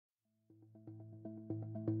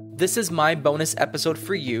This is my bonus episode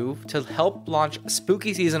for you to help launch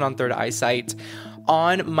spooky season on Third Eyesight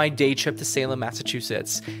on my day trip to Salem,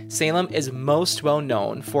 Massachusetts. Salem is most well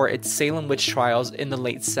known for its Salem witch trials in the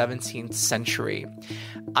late 17th century.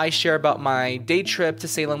 I share about my day trip to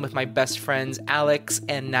Salem with my best friends Alex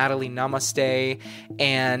and Natalie Namaste,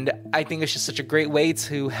 and I think it's just such a great way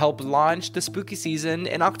to help launch the spooky season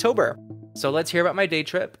in October. So let's hear about my day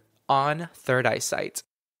trip on Third Eyesight.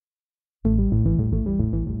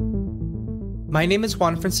 My name is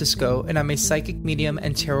Juan Francisco, and I'm a psychic medium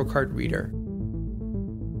and tarot card reader.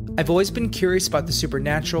 I've always been curious about the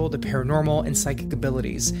supernatural, the paranormal, and psychic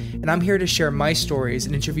abilities, and I'm here to share my stories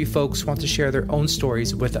and interview folks who want to share their own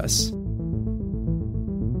stories with us.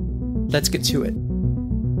 Let's get to it.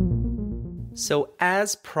 So,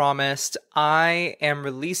 as promised, I am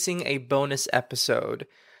releasing a bonus episode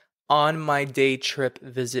on my day trip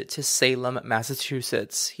visit to Salem,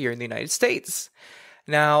 Massachusetts, here in the United States.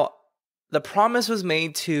 Now, the promise was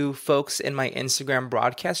made to folks in my Instagram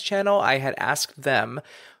broadcast channel. I had asked them,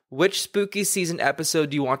 which spooky season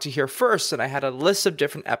episode do you want to hear first? And I had a list of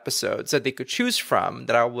different episodes that they could choose from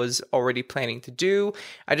that I was already planning to do.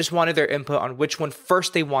 I just wanted their input on which one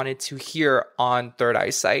first they wanted to hear on Third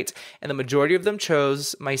Eyesight, and the majority of them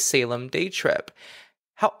chose my Salem day trip.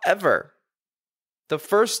 However, the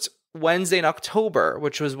first Wednesday in October,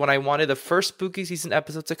 which was when I wanted the first spooky season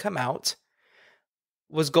episode to come out,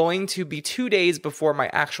 was going to be 2 days before my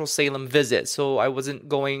actual Salem visit. So I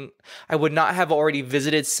would not have already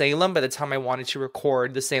visited Salem by the time I wanted to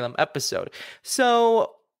record the Salem episode.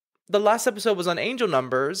 So the last episode was on angel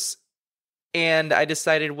numbers, and I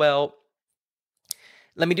decided, well,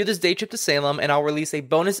 let me do this day trip to Salem, and I'll release a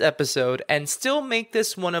bonus episode and still make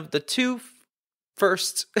this one of the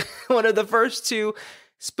first two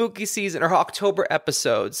spooky season or October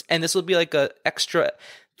episodes. And this will be like a extra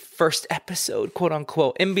first episode, quote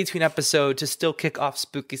unquote, in between episode to still kick off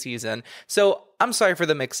spooky season. So I'm sorry for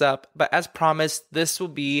the mix up, but as promised, this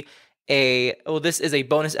is a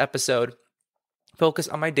bonus episode focused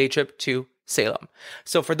on my day trip to Salem.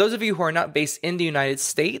 So for those of you who are not based in the United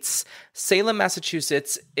States, Salem,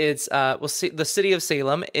 Massachusetts is, the city of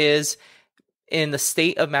Salem is in the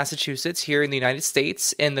state of Massachusetts here in the United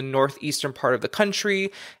States, in the northeastern part of the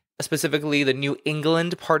country, specifically the New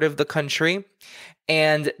England part of the country.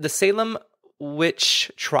 And the Salem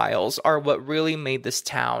witch trials are what really made this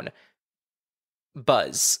town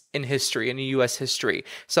buzz in history, in U.S. history.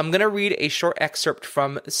 So I'm going to read a short excerpt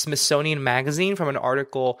from Smithsonian Magazine from an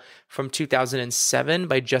article from 2007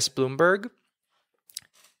 by Jess Bloomberg.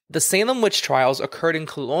 The Salem witch trials occurred in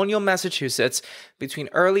colonial Massachusetts between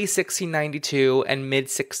early 1692 and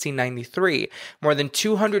mid-1693. More than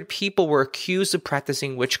 200 people were accused of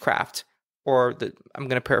practicing witchcraft, I'm going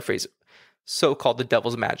to paraphrase, so-called the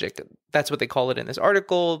devil's magic. That's what they call it in this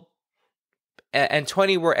article. And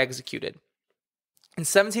 20 were executed. In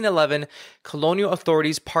 1711, colonial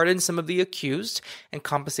authorities pardoned some of the accused and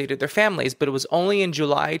compensated their families, but it was only in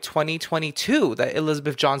July 2022 that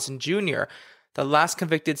Elizabeth Johnson Jr., the last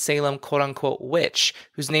convicted Salem quote-unquote witch,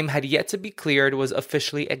 whose name had yet to be cleared, was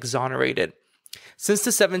officially exonerated. Since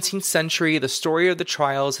the 17th century, the story of the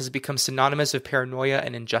trials has become synonymous with paranoia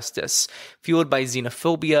and injustice. Fueled by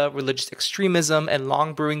xenophobia, religious extremism, and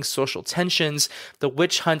long-brewing social tensions, the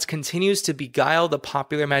witch hunt continues to beguile the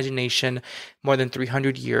popular imagination more than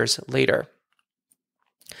 300 years later.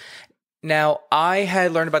 Now, I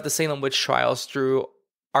had learned about the Salem witch trials through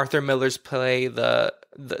Arthur Miller's play, The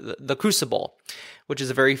Crucible, which is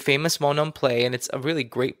a very famous, well-known play, and it's a really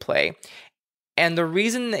great play. And the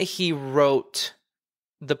reason that he wrote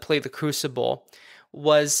the play The Crucible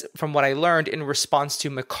was, from what I learned, in response to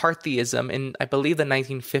McCarthyism in, I believe, the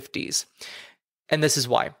 1950s. And this is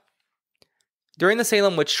why. During the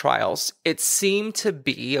Salem witch trials, it seemed to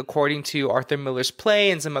be, according to Arthur Miller's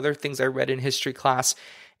play and some other things I read in history class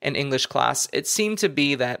and English class, it seemed to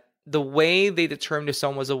be that the way they determined if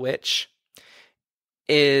someone was a witch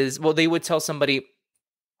is, well, they would tell somebody,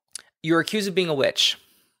 you're accused of being a witch.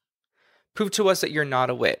 Prove to us that you're not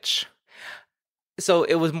a witch. So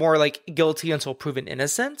it was more like guilty until proven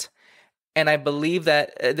innocent. And I believe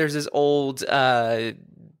that there's this old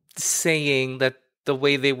saying that the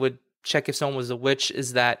way they would check if someone was a witch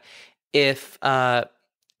is that if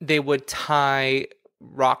they would tie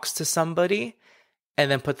rocks to somebody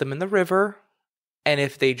and then put them in the river, and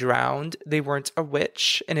if they drowned, they weren't a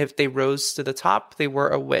witch. And if they rose to the top, they were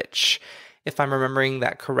a witch, if I'm remembering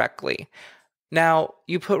that correctly. Now,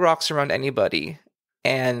 you put rocks around anybody,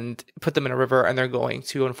 and put them in a river, and they're going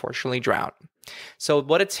to unfortunately drown. So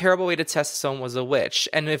what a terrible way to test someone was a witch.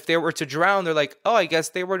 And if they were to drown, they're like, oh, I guess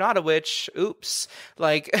they were not a witch. Oops.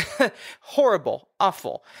 Like, horrible,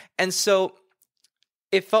 awful. And so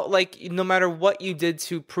it felt like no matter what you did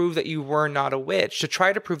to prove that you were not a witch, to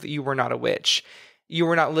try to prove that you were not a witch, you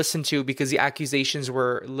were not listened to, because the accusations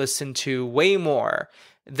were listened to way more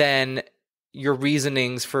than your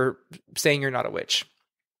reasonings for saying you're not a witch.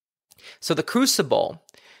 So the crucible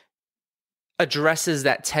addresses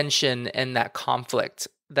that tension and that conflict,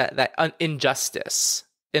 that injustice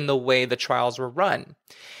in the way the trials were run.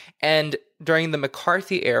 And during the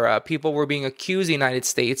McCarthy era, people were being accused in the United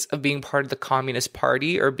States of being part of the Communist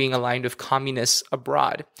Party or being aligned with communists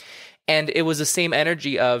abroad. And it was the same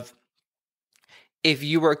energy of, if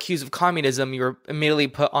you were accused of communism, you were immediately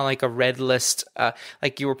put on like a red list,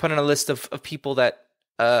 like you were put on a list of people that,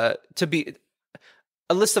 to be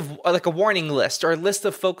a list of, like a warning list, or a list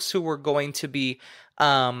of folks who were going to be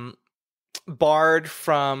barred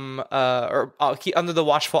from or under the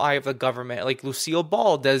watchful eye of the government. Like Lucille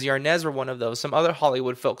Ball, Desi Arnaz were one of those. Some other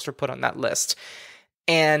Hollywood folks were put on that list.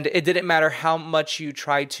 And it didn't matter how much you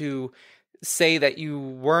tried to say that you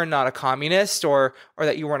were not a communist or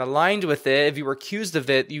that you weren't aligned with it. If you were accused of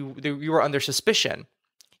it, you were under suspicion.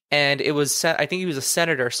 And it was, I think he was a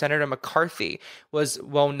senator. Senator McCarthy was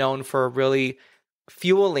well known for really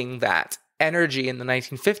fueling that energy in the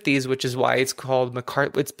 1950s, which is why it's been called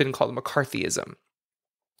McCarthyism.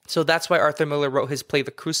 So that's why Arthur Miller wrote his play The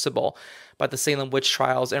Crucible about the Salem witch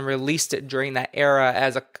trials and released it during that era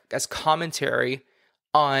as commentary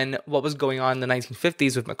on what was going on in the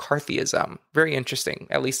 1950s with McCarthyism. Very interesting,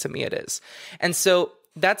 at least to me it is. And so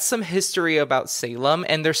that's some history about Salem,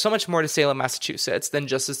 and there's so much more to Salem, Massachusetts than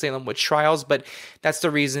just the Salem witch trials, but that's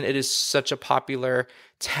the reason it is such a popular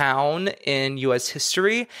town in U.S.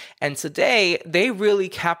 history. And today, they really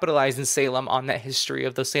capitalize in Salem on that history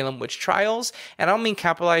of the Salem witch trials. And I don't mean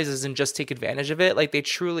capitalize as in just take advantage of it. Like, they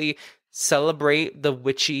truly celebrate the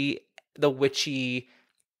witchy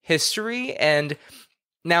history. And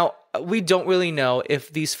now, we don't really know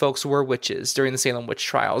if these folks were witches during the Salem witch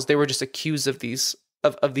trials. They were just accused of these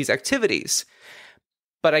activities.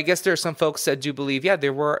 But I guess there are some folks that do believe, yeah,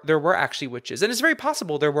 there were actually witches. And it's very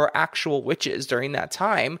possible there were actual witches during that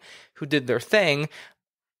time who did their thing.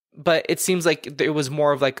 But it seems like it was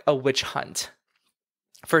more of like a witch hunt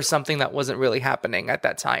for something that wasn't really happening at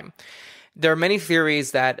that time. There are many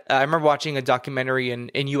theories that I remember watching a documentary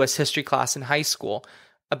in U.S. history class in high school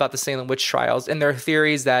about the Salem witch trials. And there are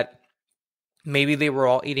theories that maybe they were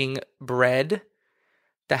all eating bread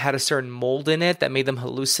that had a certain mold in it that made them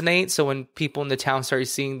hallucinate. So when people in the town started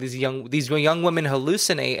seeing these young women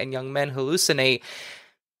hallucinate and young men hallucinate,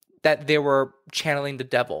 that they were channeling the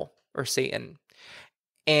devil or Satan.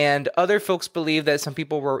 And other folks believe that some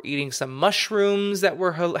people were eating some mushrooms that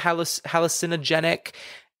were hallucinogenic.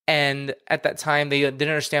 And at that time, they didn't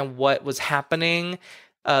understand what was happening.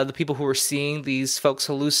 The people who were seeing these folks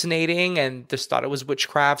hallucinating and just thought it was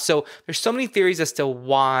witchcraft. So there's so many theories as to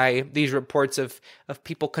why these reports of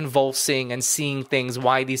people convulsing and seeing things,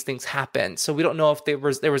 why these things happen. So we don't know if there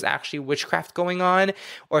was actually witchcraft going on,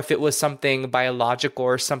 or if it was something biological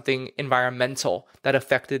or something environmental that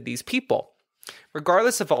affected these people.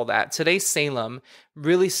 Regardless of all that, today Salem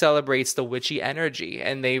really celebrates the witchy energy,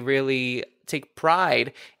 and they really take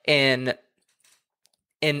pride in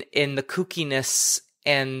the kookiness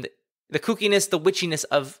and the witchiness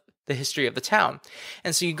of the history of the town.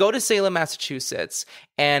 And so you go to Salem, Massachusetts,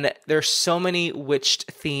 and there's so many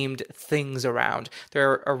witch-themed things around.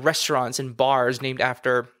 There are restaurants and bars named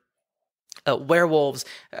after werewolves.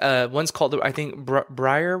 One's called, I think,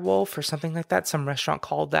 Briar Wolf or something like that. Some restaurant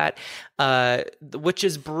called that. The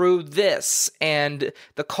Witches Brew this, and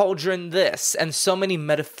the Cauldron this, and so many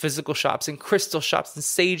metaphysical shops and crystal shops and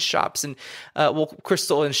sage shops and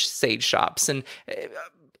crystal and sage shops and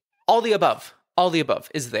all the above. All the above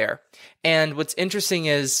is there. And what's interesting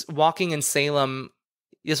is walking in Salem.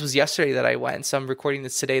 This was yesterday that I went, so I'm recording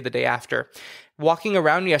this today, the day after. Walking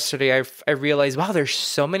around yesterday, I realized, wow, there's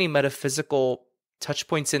so many metaphysical touch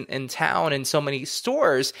points in town and so many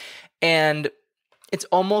stores. And it's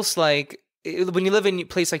almost like when you live in a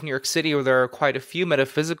place like New York City, where there are quite a few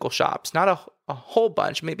metaphysical shops, not a whole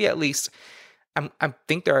bunch, maybe at least, I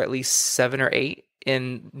think there are at least 7 or 8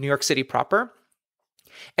 in New York City proper.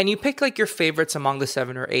 And you pick like your favorites among the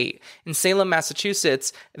 7 or 8. In Salem,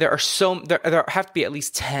 Massachusetts, there have to be at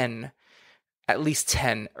least 10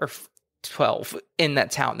 or 12 in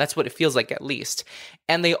that town. That's what it feels like, at least.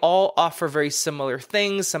 And they all offer very similar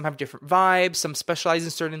things. Some have different vibes, some specialize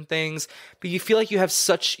in certain things, but you feel like you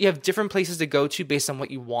have different places to go to based on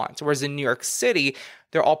what you want. Whereas in New York City,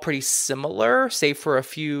 they're all pretty similar, save for a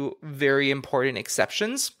few very important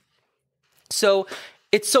exceptions. So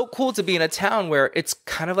it's so cool to be in a town where it's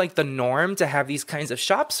kind of like the norm to have these kinds of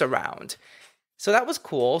shops around. So that was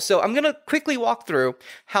cool. So I'm going to quickly walk through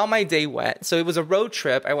how my day went. So it was a road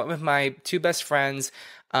trip. I went with my two best friends,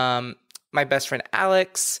 my best friend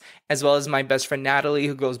Alex, as well as my best friend Natalie,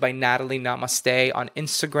 who goes by Natalie Namaste on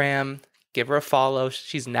Instagram. Give her a follow.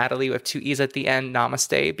 She's Natalie with 2 E's at the end,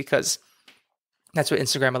 Namaste, because that's what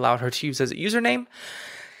Instagram allowed her to use as a username.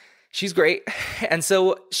 She's great. And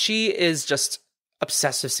so she is just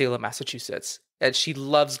obsessed with Salem, Massachusetts, and she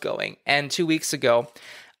loves going. And 2 weeks ago,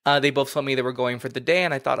 they both told me they were going for the day,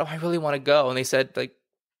 and I thought, oh, I really want to go. And they said, like,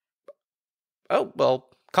 oh, well,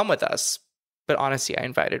 come with us. But honestly, I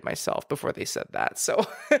invited myself before they said that. So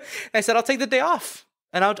I said, I'll take the day off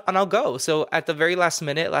and I'll go. So at the very last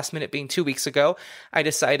minute being 2 weeks ago, I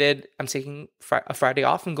decided I'm taking a Friday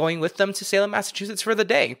off and going with them to Salem, Massachusetts for the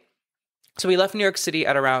day. So we left New York City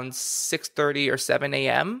at around 6:30 or 7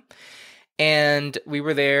 a.m. And we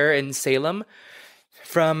were there in Salem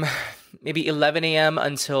from maybe 11 a.m.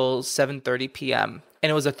 until 7:30 p.m. And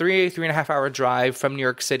it was a 3.5 hour drive from New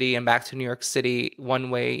York City and back to New York City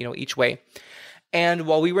one way, each way. And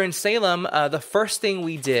while we were in Salem, the first thing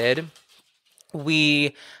we did,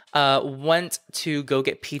 we went to go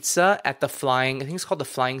get pizza at I think it's called the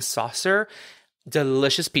Flying Saucer.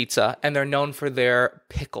 Delicious pizza, and they're known for their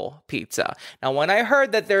pickle pizza. Now, when I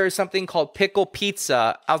heard that there is something called pickle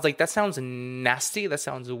pizza, I was like, that sounds nasty. That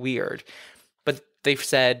sounds weird. But they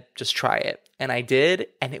said, just try it. And I did,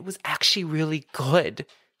 and it was actually really good.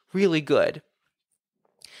 Really good.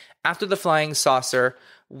 After the Flying Saucer,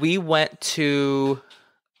 we went to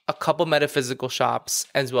a couple metaphysical shops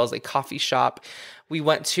as well as a coffee shop. We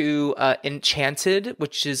went to Enchanted,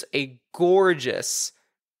 which is a gorgeous,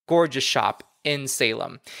 gorgeous shop in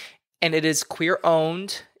Salem. And it is queer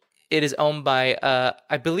owned. It is owned by,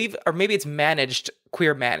 I believe, or maybe it's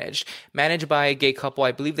queer managed by a gay couple.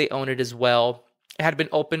 I believe they own it as well. It had been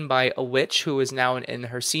opened by a witch who is now in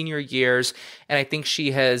her senior years. And I think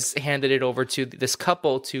she has handed it over to this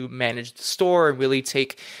couple to manage the store and really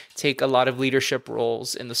take a lot of leadership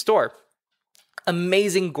roles in the store.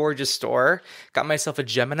 Amazing, gorgeous store. Got myself a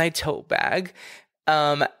Gemini tote bag.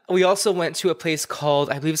 We also went to a place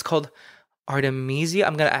called, I believe it's called Artemisia.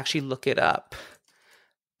 I'm going to actually look it up.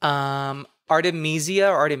 Artemisia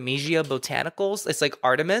Botanicals. It's like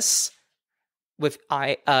Artemis with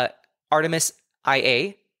Artemis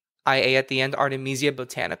IA at the end, Artemisia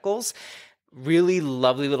Botanicals. Really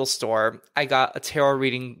lovely little store. I got a tarot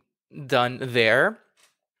reading done there.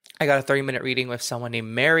 I got a 30-minute reading with someone named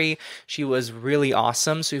Mary. She was really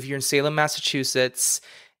awesome. So if you're in Salem, Massachusetts,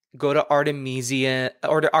 go to Artemisia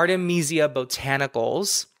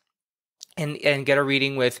Botanicals and get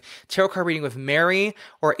a tarot card reading with Mary,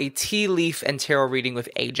 or a tea leaf and tarot reading with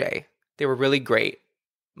AJ. They were really great.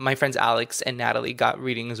 My friends Alex and Natalie got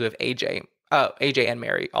readings with AJ and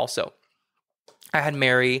Mary also. I had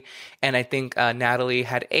Mary, and I think Natalie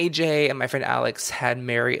had AJ, and my friend Alex had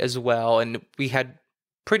Mary as well. And we had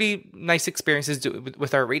pretty nice experiences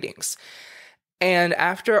with our readings. And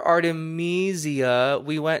after Artemisia,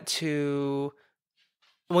 we went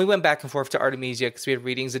back and forth to Artemisia because we had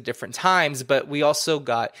readings at different times, but we also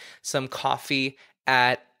got some coffee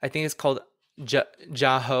at, I think it's called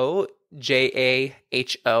Jaho,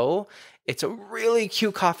 Jaho. It's a really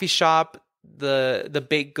cute coffee shop. The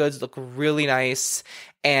baked goods look really nice.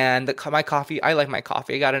 And my coffee, I like my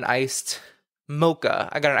coffee. I got an iced mocha.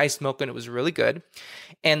 And it was really good.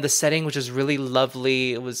 And the setting, which is really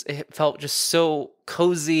lovely. It felt just so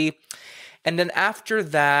cozy. And then after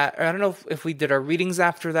that, I don't know if we did our readings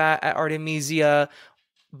after that at Artemisia,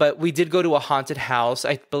 but we did go to a haunted house.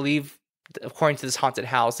 I believe, according to this haunted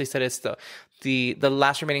house, they said it's the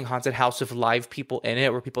last remaining haunted house with live people in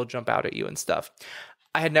it, where people jump out at you and stuff.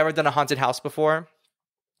 I had never done a haunted house before,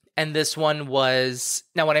 and this one was...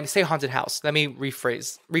 Now, when I say haunted house, let me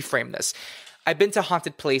reframe this. I've been to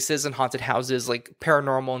haunted places and haunted houses, like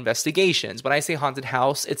paranormal investigations. When I say haunted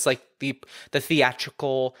house, it's like the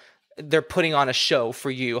theatrical... They're putting on a show for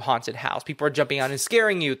you, haunted house. People are jumping out and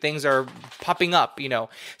scaring you. Things are popping up,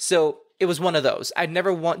 So it was one of those. I'd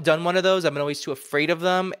never done one of those. I've been always too afraid of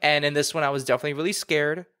them. And in this one, I was definitely really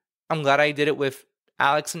scared. I'm glad I did it with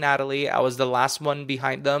Alex and Natalie. I was the last one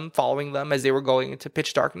behind them, following them as they were going into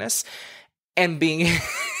pitch darkness. And being...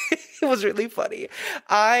 It was really funny.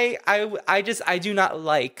 I do not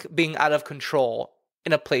like being out of control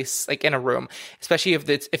in a place, like in a room, especially if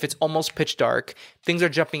it's almost pitch dark. Things are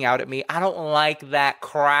jumping out at me. I don't like that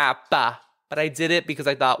crap. But I did it because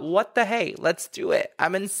I thought, what the hey, let's do it.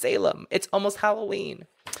 I'm in Salem. It's almost Halloween.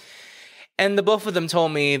 And the both of them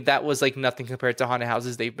told me that was like nothing compared to haunted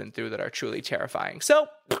houses they've been through that are truly terrifying. So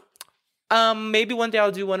maybe one day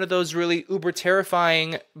I'll do one of those really uber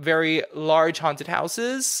terrifying, very large haunted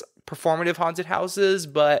houses, performative haunted houses,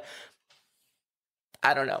 but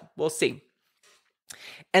I don't know. We'll see.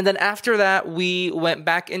 And then after that, we went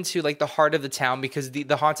back into like the heart of the town because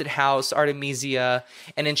the haunted house, Artemisia,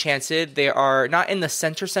 and Enchanted, they are not in the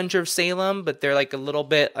center of Salem, but they're like a little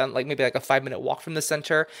bit, like maybe like a 5-minute walk from the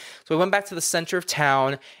center. So we went back to the center of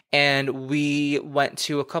town and we went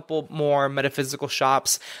to a couple more metaphysical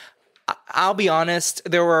shops. I'll be honest,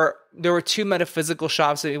 there were 2 metaphysical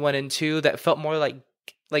shops that we went into that felt more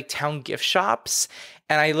like town gift shops.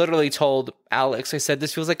 And I literally told Alex, I said,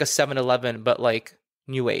 this feels like a 7-Eleven, but like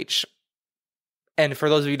New Age. And for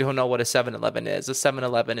those of you who don't know what a 7-Eleven is, a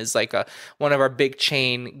 7-Eleven is like one of our big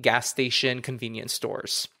chain gas station convenience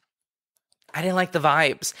stores. I didn't like the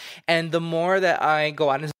vibes. And the more that I go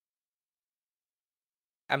out,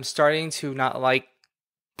 I'm starting to not like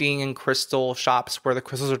being in crystal shops where the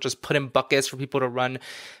crystals are just put in buckets for people to run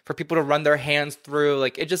their hands through.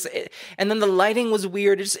 Like and then the lighting was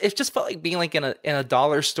weird. It just felt like being like in a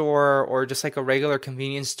dollar store or just like a regular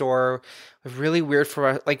convenience store with really weird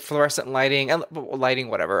like fluorescent lighting and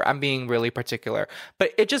whatever. I'm being really particular,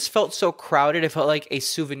 but it just felt so crowded. It felt like a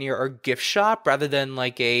souvenir or gift shop rather than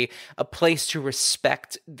like a place to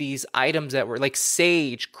respect these items that were like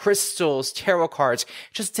sage, crystals, tarot cards.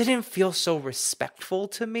 It just didn't feel so respectful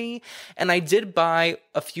to me. And I did buy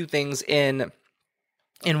a few things in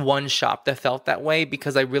one shop that felt that way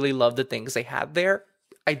because I really loved the things they had there.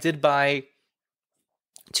 I did buy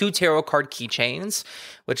 2 tarot card keychains,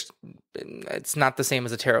 which it's not the same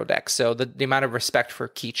as a tarot deck. So the amount of respect for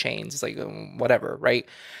keychains is like whatever, right?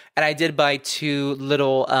 And I did buy 2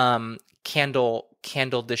 little candle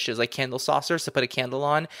dishes, like candle saucers to put a candle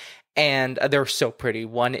on. And they're so pretty.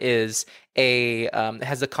 One is it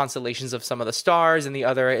has the constellations of some of the stars, and the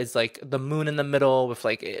other is like the moon in the middle with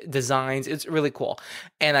like designs. It's really cool.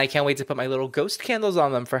 And I can't wait to put my little ghost candles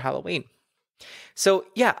on them for Halloween. So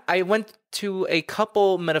yeah, I went to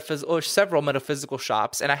several metaphysical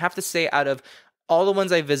shops, and I have to say, out of all the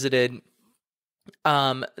ones I visited,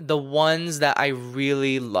 the ones that I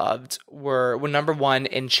really loved were number 1,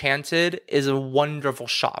 Enchanted is a wonderful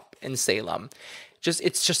shop in Salem.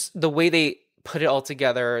 It's just the way they put it all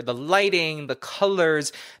together, the lighting, the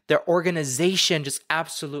colors, their organization, just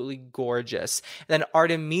absolutely gorgeous. And then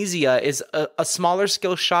Artemisia is a smaller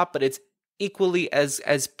scale shop, but it's equally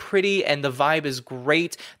as pretty, and the vibe is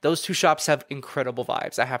great. Those 2 shops have incredible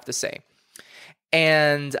vibes, I have to say.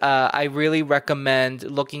 And I really recommend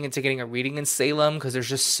looking into getting a reading in Salem because there's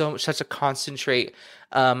just such a concentration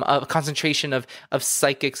of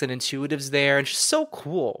psychics and intuitives there. And it's just so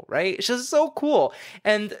cool, right? It's just so cool.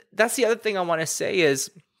 And that's the other thing I want to say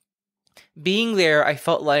is being there, I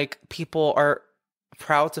felt like people are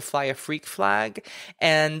proud to fly a freak flag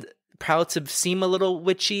and proud to seem a little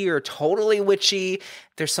witchy or totally witchy.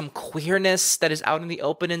 There's some queerness that is out in the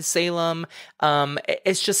open in Salem.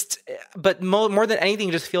 It's just, but more than anything,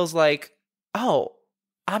 it just feels like, oh,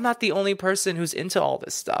 I'm not the only person who's into all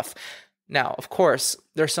this stuff. Now, of course,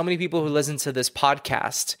 there's so many people who listen to this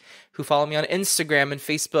podcast who follow me on Instagram and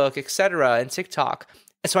Facebook, etc., and TikTok.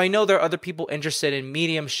 And so I know there are other people interested in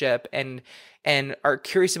mediumship and are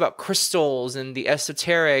curious about crystals and the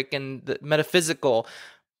esoteric and the metaphysical.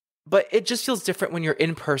 But it just feels different when you're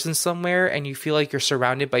in person somewhere and you feel like you're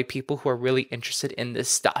surrounded by people who are really interested in this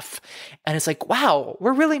stuff. And it's like, wow,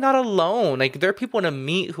 we're really not alone. Like, there are people to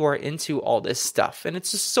meet who are into all this stuff. And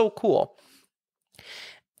it's just so cool.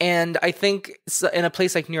 And I think in a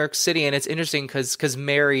place like New York City, and it's interesting because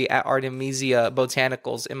Mary at Artemisia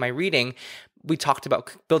Botanicals in my reading, we talked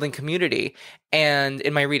about building community and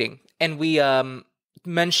in my reading. And we talked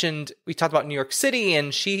about New York City,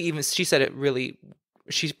 and she said it really,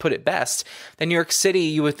 she put it best. In New York City,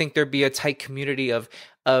 you would think there'd be a tight community of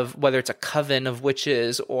whether it's a coven of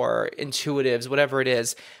witches or intuitives, whatever it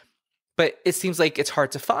is. But it seems like it's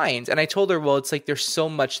hard to find. And I told her, well, it's like there's so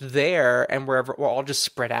much there, and we're all just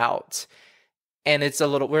spread out. And it's a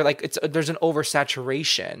little, there's an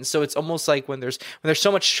oversaturation. So it's almost like when there's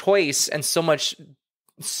so much choice and so much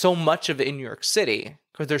of it in New York City,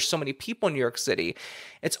 because there's so many people in New York City,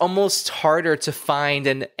 it's almost harder to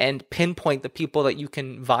find and pinpoint the people that you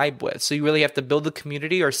can vibe with. So you really have to build the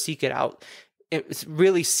community or seek it out. It's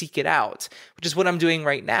really seek it out, which is what I'm doing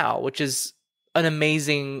right now, which is an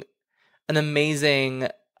amazing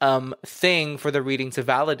thing for the reading to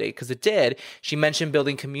validate, because it did. She mentioned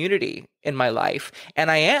building community in my life, and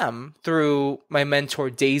I am through my mentor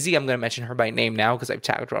Daisy. I'm going to mention her by name now because I've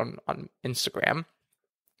tagged her on Instagram.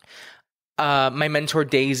 My mentor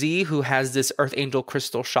Daisy, who has this Earth Angel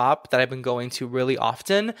crystal shop that I've been going to really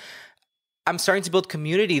often. I'm starting to build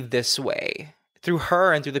community this way through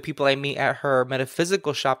her and through the people I meet at her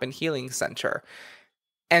metaphysical shop and healing center.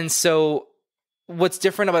 And so what's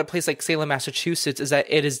different about a place like Salem, Massachusetts is that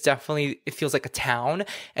it feels like a town,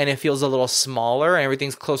 and it feels a little smaller, and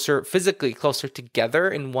everything's physically closer together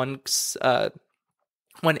in one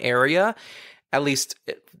area. At least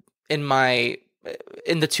in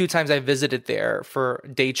the 2 times I visited there for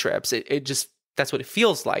day trips, it just, that's what it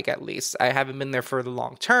feels like. At least I haven't been there for the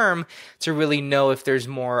long term to really know if there's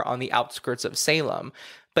more on the outskirts of Salem.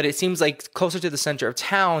 But it seems like closer to the center of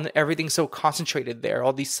town, everything's so concentrated there,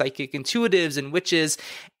 all these psychic intuitives and witches,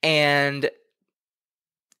 and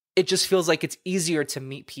it just feels like it's easier to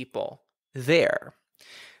meet people there.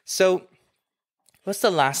 So what's the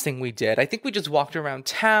last thing we did? I think we just walked around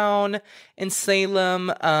town in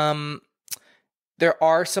Salem. There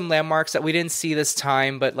are some landmarks that we didn't see this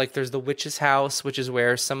time, but like there's the witch's house, which is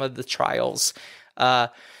where some of the trials or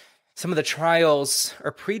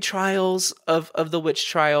pre-trials of the witch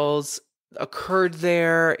trials occurred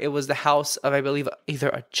there. It was the house of, I believe, either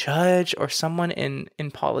a judge or someone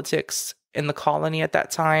in politics in the colony at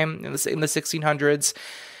that time in the 1600s.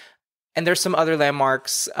 And there's some other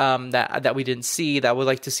landmarks that we didn't see that I would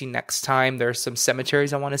like to see next time. There's some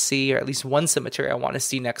cemeteries I want to see, or at least one cemetery I want to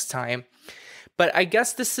see next time. But I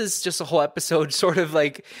guess this is just a whole episode, sort of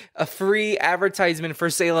like a free advertisement for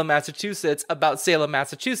Salem, Massachusetts, about Salem,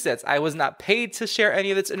 Massachusetts. I was not paid to share any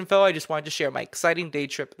of this info. I just wanted to share my exciting day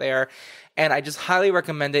trip there. And I just highly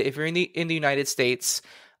recommend it if you're in the United States.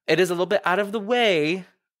 It is a little bit out of the way.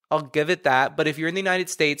 I'll give it that. But if you're in the United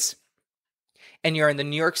States and you're in the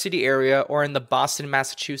New York City area or in the Boston,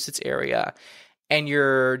 Massachusetts area, and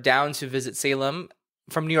you're down to visit Salem,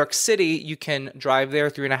 from New York City, you can drive there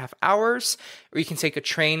 3.5 hours, or you can take a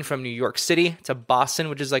train from New York City to Boston,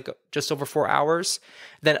 which is like just over 4 hours.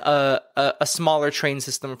 Then a smaller train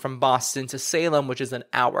system from Boston to Salem, which is an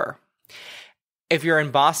hour. If you're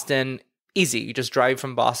in Boston, easy. You just drive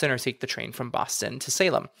from Boston or take the train from Boston to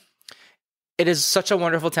Salem. It is such a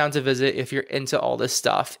wonderful town to visit if you're into all this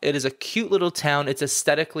stuff. It is a cute little town. It's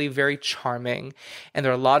aesthetically very charming. And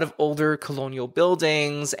there are a lot of older colonial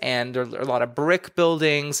buildings, and there are a lot of brick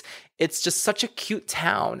buildings. It's just such a cute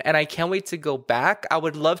town. And I can't wait to go back. I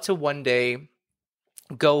would love to one day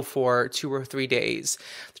go for 2 or 3 days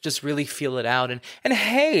to just really feel it out. And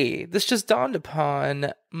hey, this just dawned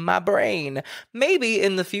upon my brain. Maybe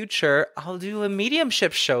in the future, I'll do a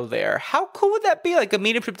mediumship show there. How cool would that be? Like a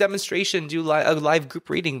mediumship demonstration, do a live group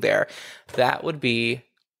reading there. That would be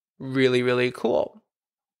really, really cool.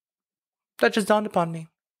 That just dawned upon me.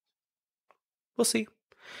 We'll see.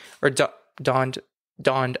 Or dawned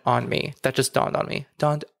on me. That just dawned on me.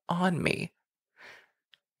 Dawned on me.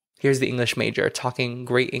 Here's the English major talking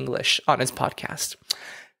great English on his podcast.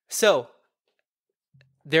 So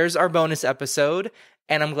there's our bonus episode.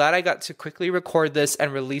 And I'm glad I got to quickly record this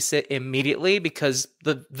and release it immediately, because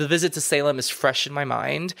the visit to Salem is fresh in my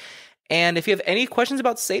mind. And if you have any questions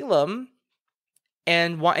about Salem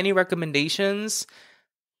and want any recommendations,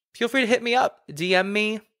 feel free to hit me up. DM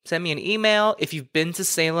me, send me an email. If you've been to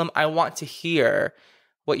Salem, I want to hear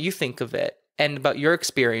what you think of it and about your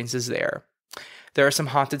experiences there. There are some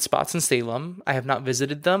haunted spots in Salem. I have not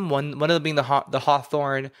visited them. One of them being the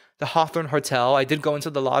Hawthorne Hotel. I did go into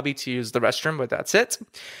the lobby to use the restroom, but that's it.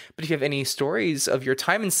 But if you have any stories of your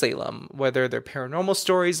time in Salem, whether they're paranormal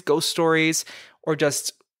stories, ghost stories, or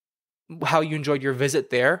just how you enjoyed your visit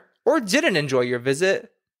there, or didn't enjoy your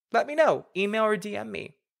visit, let me know. Email or DM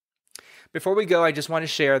me. Before we go, I just want to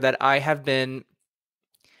share that I've been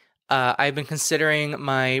considering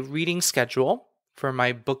my reading schedule for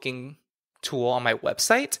my booking tool on my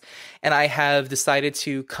website, and I have decided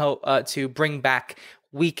to bring back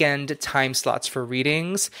weekend time slots for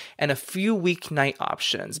readings and a few weeknight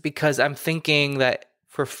options, because I'm thinking that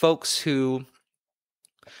for folks who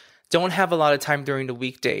don't have a lot of time during the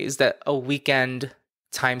weekdays, that a weekend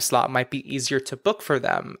time slot might be easier to book for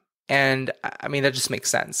them. And I mean, that just makes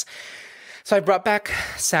sense. So I brought back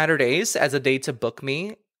Saturdays as a day to book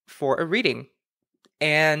me for a reading.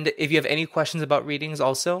 And if you have any questions about readings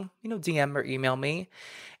also, DM or email me.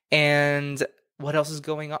 And what else is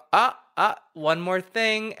going on? One more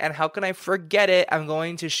thing. And how can I forget it? I'm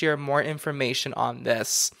going to share more information on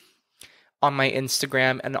this on my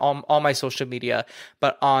Instagram and all my social media.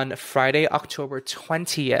 But on Friday, October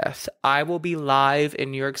 20th, I will be live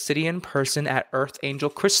in New York City in person at Earth Angel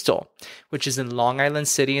Crystal, which is in Long Island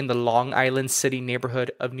City, in the Long Island City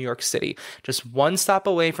neighborhood of New York City. Just one stop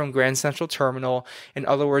away from Grand Central Terminal. In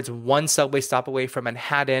other words, one subway stop away from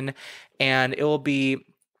Manhattan. And it will be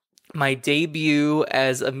my debut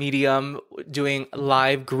as a medium doing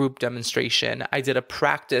live group demonstration. I did a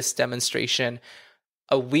practice demonstration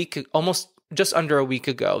almost just under a week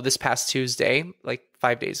ago, this past Tuesday, like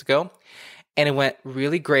 5 days ago. And it went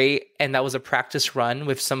really great. And that was a practice run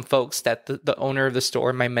with some folks that the owner of the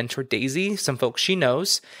store, my mentor Daisy, some folks she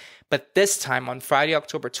knows. But this time on Friday,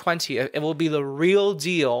 October 20th, it will be the real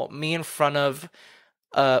deal, me in front of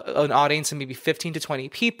an audience of maybe 15 to 20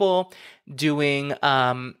 people doing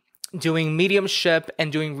mediumship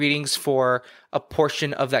and doing readings for a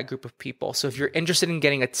portion of that group of people. So if you're interested in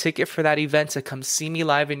getting a ticket for that event to come see me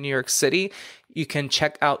live in New York City, you can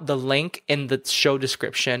check out the link in the show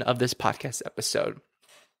description of this podcast episode.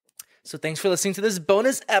 So thanks for listening to this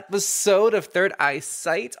bonus episode of Third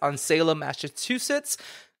Eyesight on Salem, Massachusetts.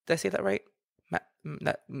 Did I say that right?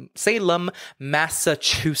 Salem,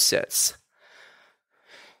 Massachusetts.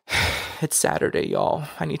 It's Saturday, y'all.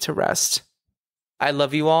 I need to rest. I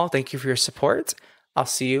love you all. Thank you for your support. I'll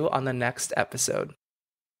see you on the next episode.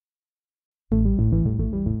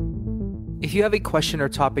 If you have a question or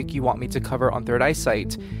topic you want me to cover on Third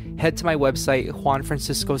Eyesight, head to my website,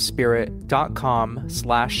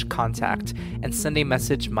 juanfranciscospirit.com/contact, and send a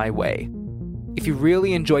message my way. If you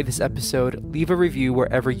really enjoyed this episode, leave a review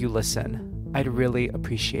wherever you listen. I'd really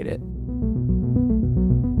appreciate it.